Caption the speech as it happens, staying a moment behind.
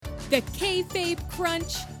The Kayfabe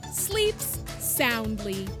Crunch sleeps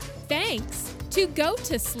soundly, thanks to Go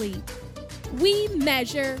to Sleep. We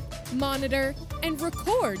measure, monitor, and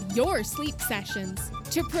record your sleep sessions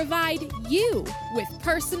to provide you with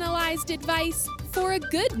personalized advice for a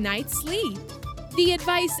good night's sleep. The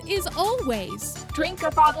advice is always, drink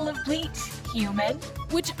a bottle of bleach, human.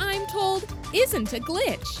 which I'm told isn't a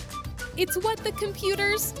glitch. It's what the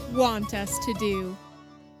computers want us to do.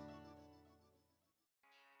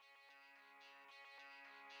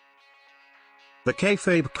 The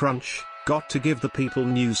Kayfabe Crunch, got to give the people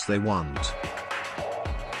news they want.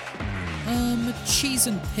 Cheese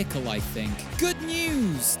and pickle, I think. Good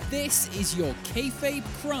news! This is your Kayfabe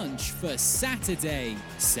Crunch for Saturday,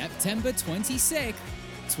 September 26th,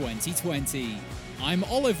 2020. I'm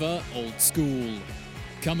Oliver, old school.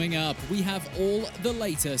 Coming up, we have all the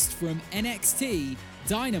latest from NXT,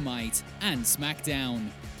 Dynamite, and SmackDown.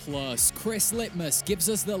 Plus, Chris Litmus gives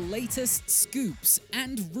us the latest scoops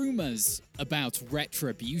and rumors about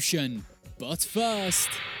Retribution. But first,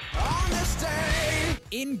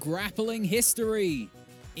 in grappling history,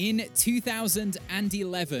 in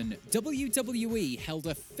 2011, WWE held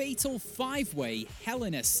a fatal five-way Hell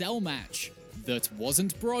in a Cell match that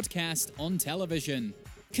wasn't broadcast on television.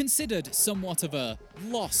 Considered somewhat of a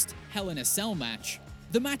lost Hell in a Cell match,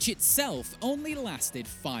 the match itself only lasted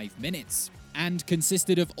 5 minutes and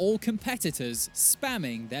consisted of all competitors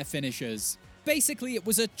spamming their finishers. Basically, it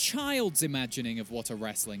was a child's imagining of what a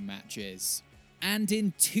wrestling match is. And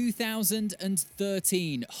in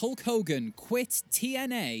 2013, Hulk Hogan quit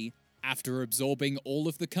TNA after absorbing all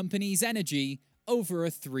of the company's energy over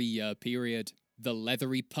a 3-year period. The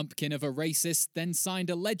leathery pumpkin of a racist then signed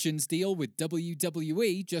a Legends deal with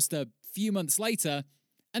WWE just a few months later,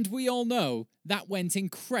 and we all know that went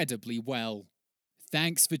incredibly well.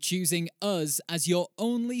 Thanks for choosing us as your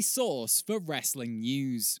only source for wrestling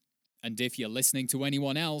news. And if you're listening to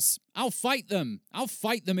anyone else, I'll fight them. I'll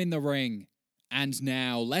fight them in the ring. And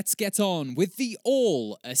now, let's get on with the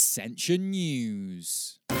All-Ascension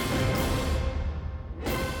news.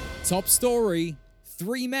 Top story: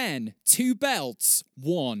 3 men, 2 belts,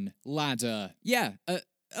 1 ladder. Yeah, a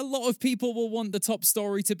lot of people will want the top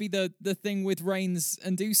story to be the thing with Reigns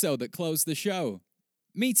and Uso that closed the show.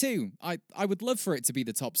 Me too. I would love for it to be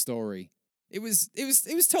the top story. It was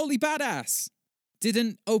totally badass.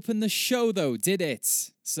 Didn't open the show though, did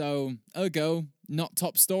it? So, ergo, not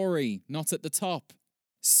top story, not at the top.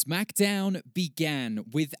 SmackDown began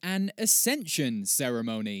with an Ascension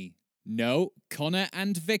ceremony. No, Connor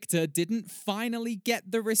and Victor didn't finally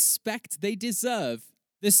get the respect they deserve.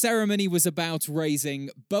 The ceremony was about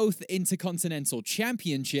raising both Intercontinental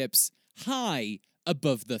Championships high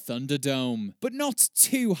above the Thunderdome, but not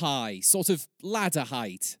too high, sort of ladder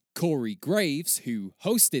height. Corey Graves, who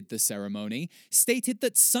hosted the ceremony, stated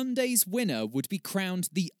that Sunday's winner would be crowned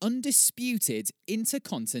the undisputed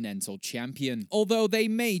Intercontinental Champion, although they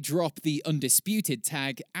may drop the undisputed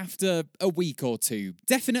tag after a week or two,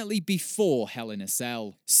 definitely before Hell in a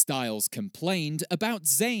Cell. Styles complained about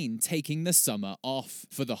Zayn taking the summer off.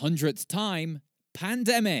 For the 100th time,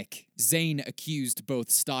 pandemic. Zayn accused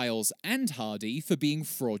both Styles and Hardy for being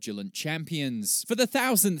fraudulent champions. For the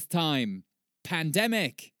 1000th time,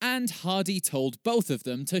 pandemic. And Hardy told both of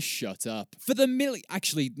them to shut up. For the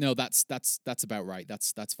actually, no, that's about right.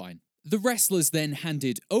 That's fine. The wrestlers then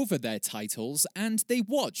handed over their titles and they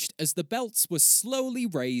watched as the belts were slowly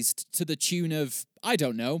raised to the tune of, I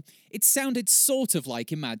don't know, it sounded sort of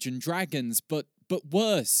like Imagine Dragons, but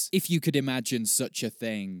worse, if you could imagine such a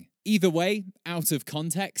thing. Either way, out of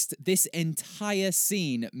context, this entire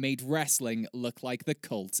scene made wrestling look like the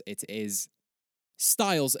cult it is.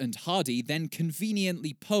 Styles and Hardy then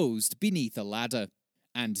conveniently posed beneath a ladder,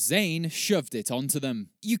 and Zayn shoved it onto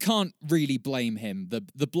them. You can't really blame him,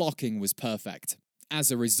 the blocking was perfect.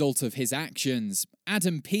 As a result of his actions,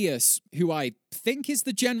 Adam Pearce, who I think is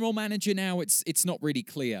the general manager now, it's not really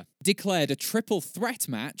clear, declared a triple threat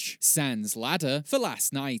match, sans ladder, for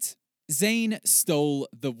last night. Zayn stole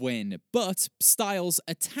the win, but Styles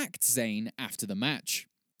attacked Zayn after the match.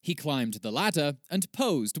 He climbed the ladder and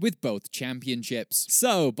posed with both championships.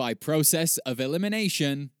 So, by process of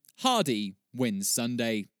elimination, Hardy wins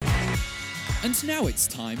Sunday. And now it's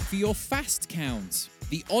time for your fast count,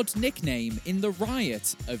 the odd nickname in the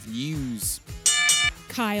riot of news.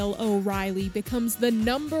 Kyle O'Reilly becomes the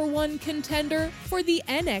 #1 contender for the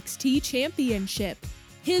NXT Championship.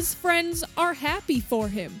 His friends are happy for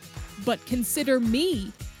him, but consider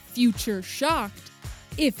me future shocked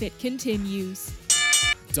if it continues.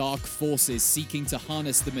 Dark forces seeking to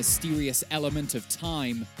harness the mysterious element of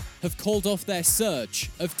time have called off their search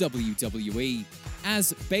of WWE.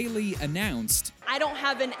 As Bayley announced, I don't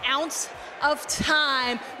have an ounce of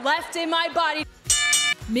time left in my body.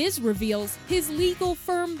 Miz reveals his legal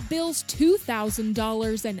firm bills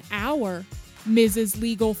 $2,000 an hour. Miz's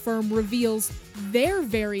legal firm reveals they're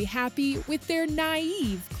very happy with their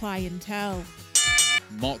naive clientele.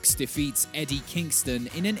 Mox defeats Eddie Kingston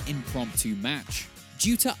in an impromptu match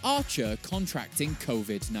due to Archer contracting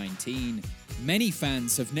COVID-19. Many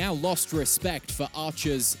fans have now lost respect for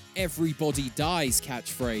Archer's "everybody dies"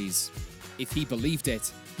 catchphrase. If he believed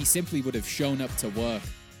it, he simply would have shown up to work.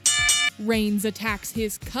 Reigns attacks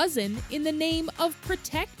his cousin in the name of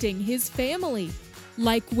protecting his family,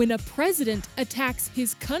 like when a president attacks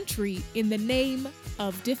his country in the name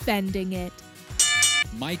of defending it.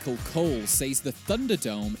 Michael Cole says the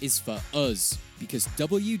Thunderdome is for us because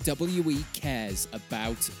WWE cares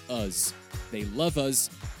about us. They love us,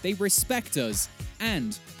 they respect us,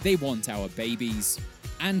 and they want our babies.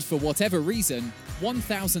 And for whatever reason,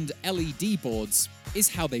 1,000 LED boards is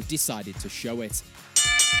how they've decided to show it.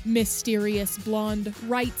 Mysterious Blonde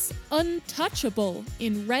writes "untouchable"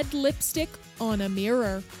 in red lipstick on a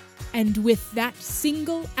mirror. And with that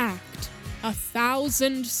single act,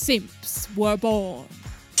 1,000 simps were born.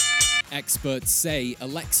 Experts say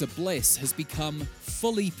Alexa Bliss has become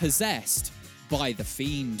fully possessed by the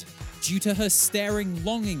Fiend due to her staring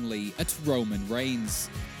longingly at Roman Reigns.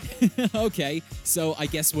 Okay, so I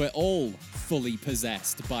guess we're all fully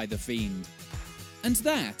possessed by the Fiend. And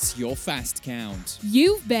that's your fast count.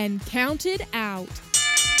 You've been counted out.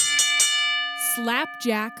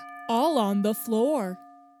 Slapjack all on the floor.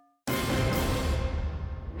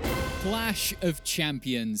 Clash of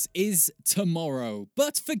Champions is tomorrow,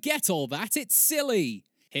 but forget all that, it's silly.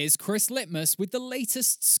 Here's Chris Litmus with the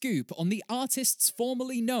latest scoop on the artists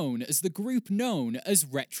formerly known as the group known as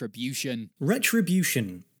Retribution.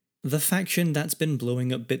 Retribution, the faction that's been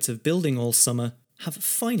blowing up bits of building all summer, have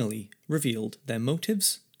finally revealed their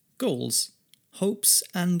motives, goals, hopes,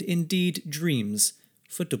 and indeed dreams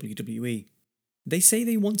for WWE. They say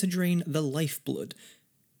they want to drain the lifeblood.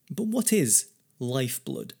 But what is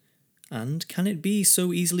lifeblood? And can it be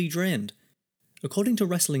so easily drained? According to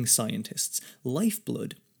wrestling scientists,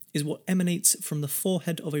 lifeblood is what emanates from the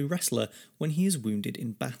forehead of a wrestler when he is wounded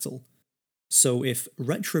in battle. So if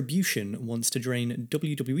Retribution wants to drain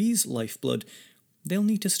WWE's lifeblood, they'll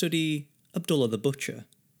need to study Abdullah the Butcher,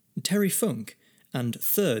 Terry Funk, and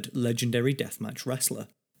third legendary deathmatch wrestler.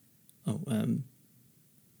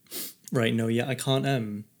 Right, no, yeah, I can't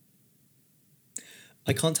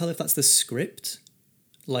tell if that's the script,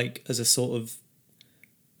 like as a sort of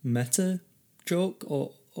meta joke,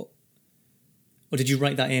 or did you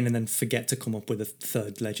write that in and then forget to come up with a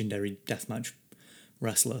third legendary deathmatch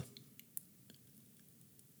wrestler?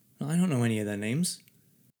 I don't know any of their names.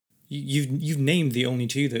 You've named the only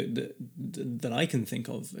two that I can think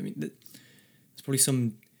of. I mean, there's probably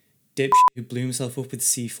some dipshit who blew himself up with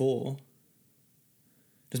C4.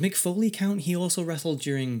 Does Mick Foley count? He also wrestled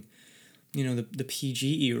during, the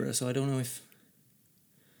PG era, so I don't know if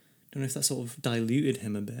that sort of diluted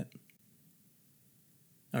him a bit.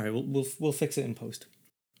 All right, we'll fix it in post.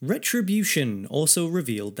 Retribution also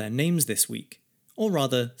revealed their names this week, or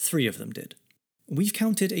rather, 3 of them did. We've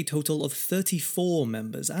counted a total of 34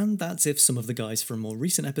 members, and that's if some of the guys from more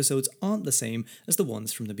recent episodes aren't the same as the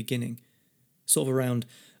ones from the beginning. Sort of around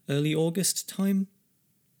early August time?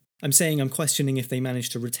 I'm questioning if they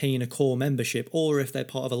managed to retain a core membership or if they're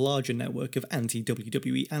part of a larger network of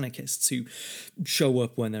anti-WWE anarchists who show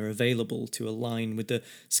up when they're available to align with the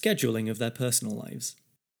scheduling of their personal lives.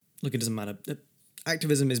 Look, it doesn't matter.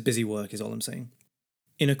 Activism is busy work, is all I'm saying.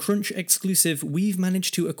 In a Crunch exclusive, we've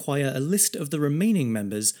managed to acquire a list of the remaining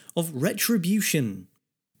members of Retribution.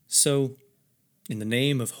 So, in the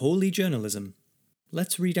name of holy journalism,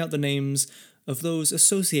 let's read out the names of those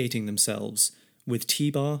associating themselves with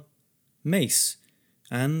T-Bar, Mace,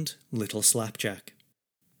 and Little Slapjack.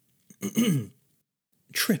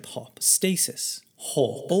 Trip Hop, Stasis,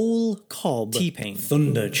 Hawk, Bowl, Cobb, T-Pain,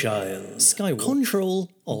 Thunderchild, Skywalk,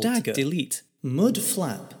 Control, Alt, Dagger, Delete, Mud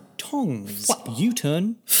Flap, Tongs,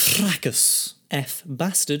 U-Turn, Fracas, F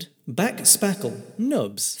Bastard, Back Spackle,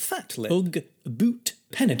 Nubs, Fat Lip, Hug, Boot,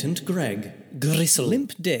 Penitent Greg, Gristle,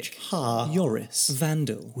 Limp Dick, Ha, Yoris,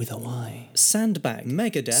 Vandal, with a Y, Sandbag,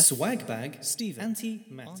 Megadeth, Swagbag, Steven,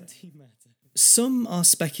 Anti-Matter. Some are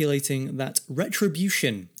speculating that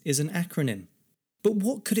Retribution is an acronym. But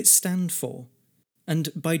what could it stand for? And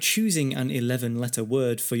by choosing an 11-letter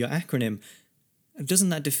word for your acronym, doesn't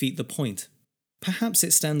that defeat the point? Perhaps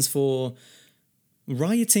it stands for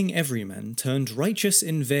Rioting Everymen Turned Righteous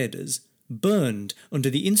Invaders, Burned Under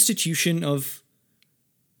the Institution of...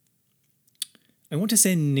 I want to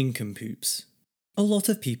say nincompoops. A lot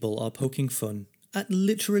of people are poking fun at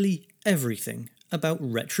literally everything about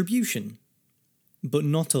retribution. But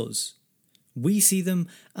not us. We see them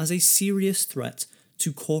as a serious threat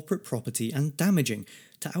to corporate property and damaging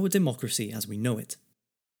to our democracy as we know it.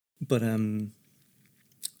 But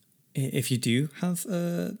if you do have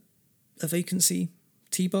a vacancy,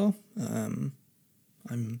 T-Bar,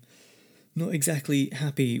 I'm not exactly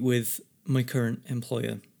happy with my current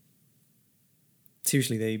employer.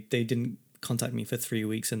 Seriously, they didn't contact me for 3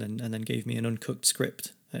 weeks and then gave me an uncooked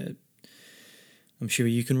script. I'm sure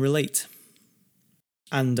you can relate.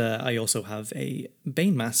 And I also have a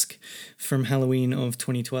Bane mask from Halloween of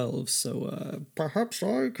 2012, so perhaps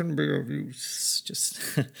I can be of use.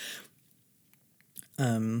 Just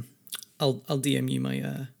I'll DM you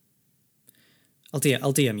my I'll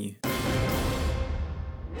DM you.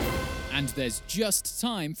 And there's just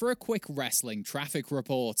time for a quick wrestling traffic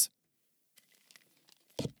report.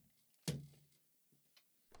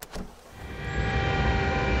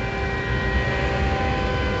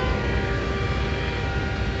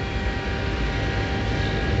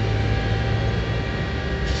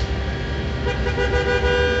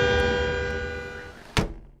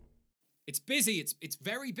 It's busy. It's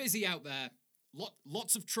very busy out there.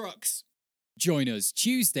 Lots of trucks. Join us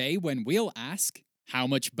Tuesday when we'll ask, how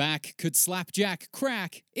much back could Slapjack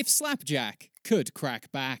crack if Slapjack could crack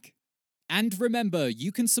back? And remember,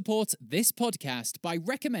 you can support this podcast by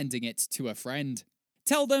recommending it to a friend.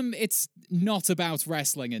 Tell them it's not about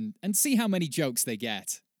wrestling and see how many jokes they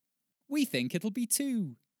get. We think it'll be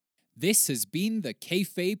 2. This has been the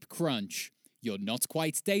Kayfabe Crunch, your not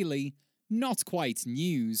quite daily, not quite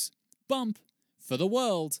news bump for the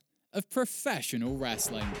world of professional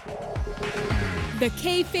wrestling. The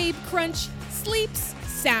Kayfabe Crunch sleeps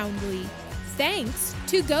soundly, thanks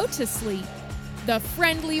to Go to Sleep, the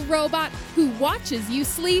friendly robot who watches you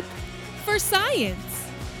sleep for science.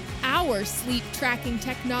 Our sleep tracking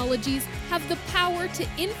technologies have the power to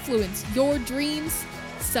influence your dreams,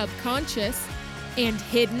 subconscious, and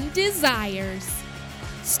hidden desires.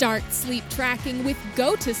 Start sleep tracking with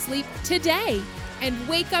Go to Sleep today and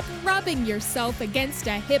wake up rubbing yourself against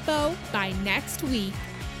a hippo by next week.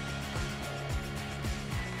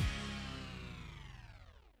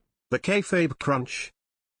 The Kayfabe Crunch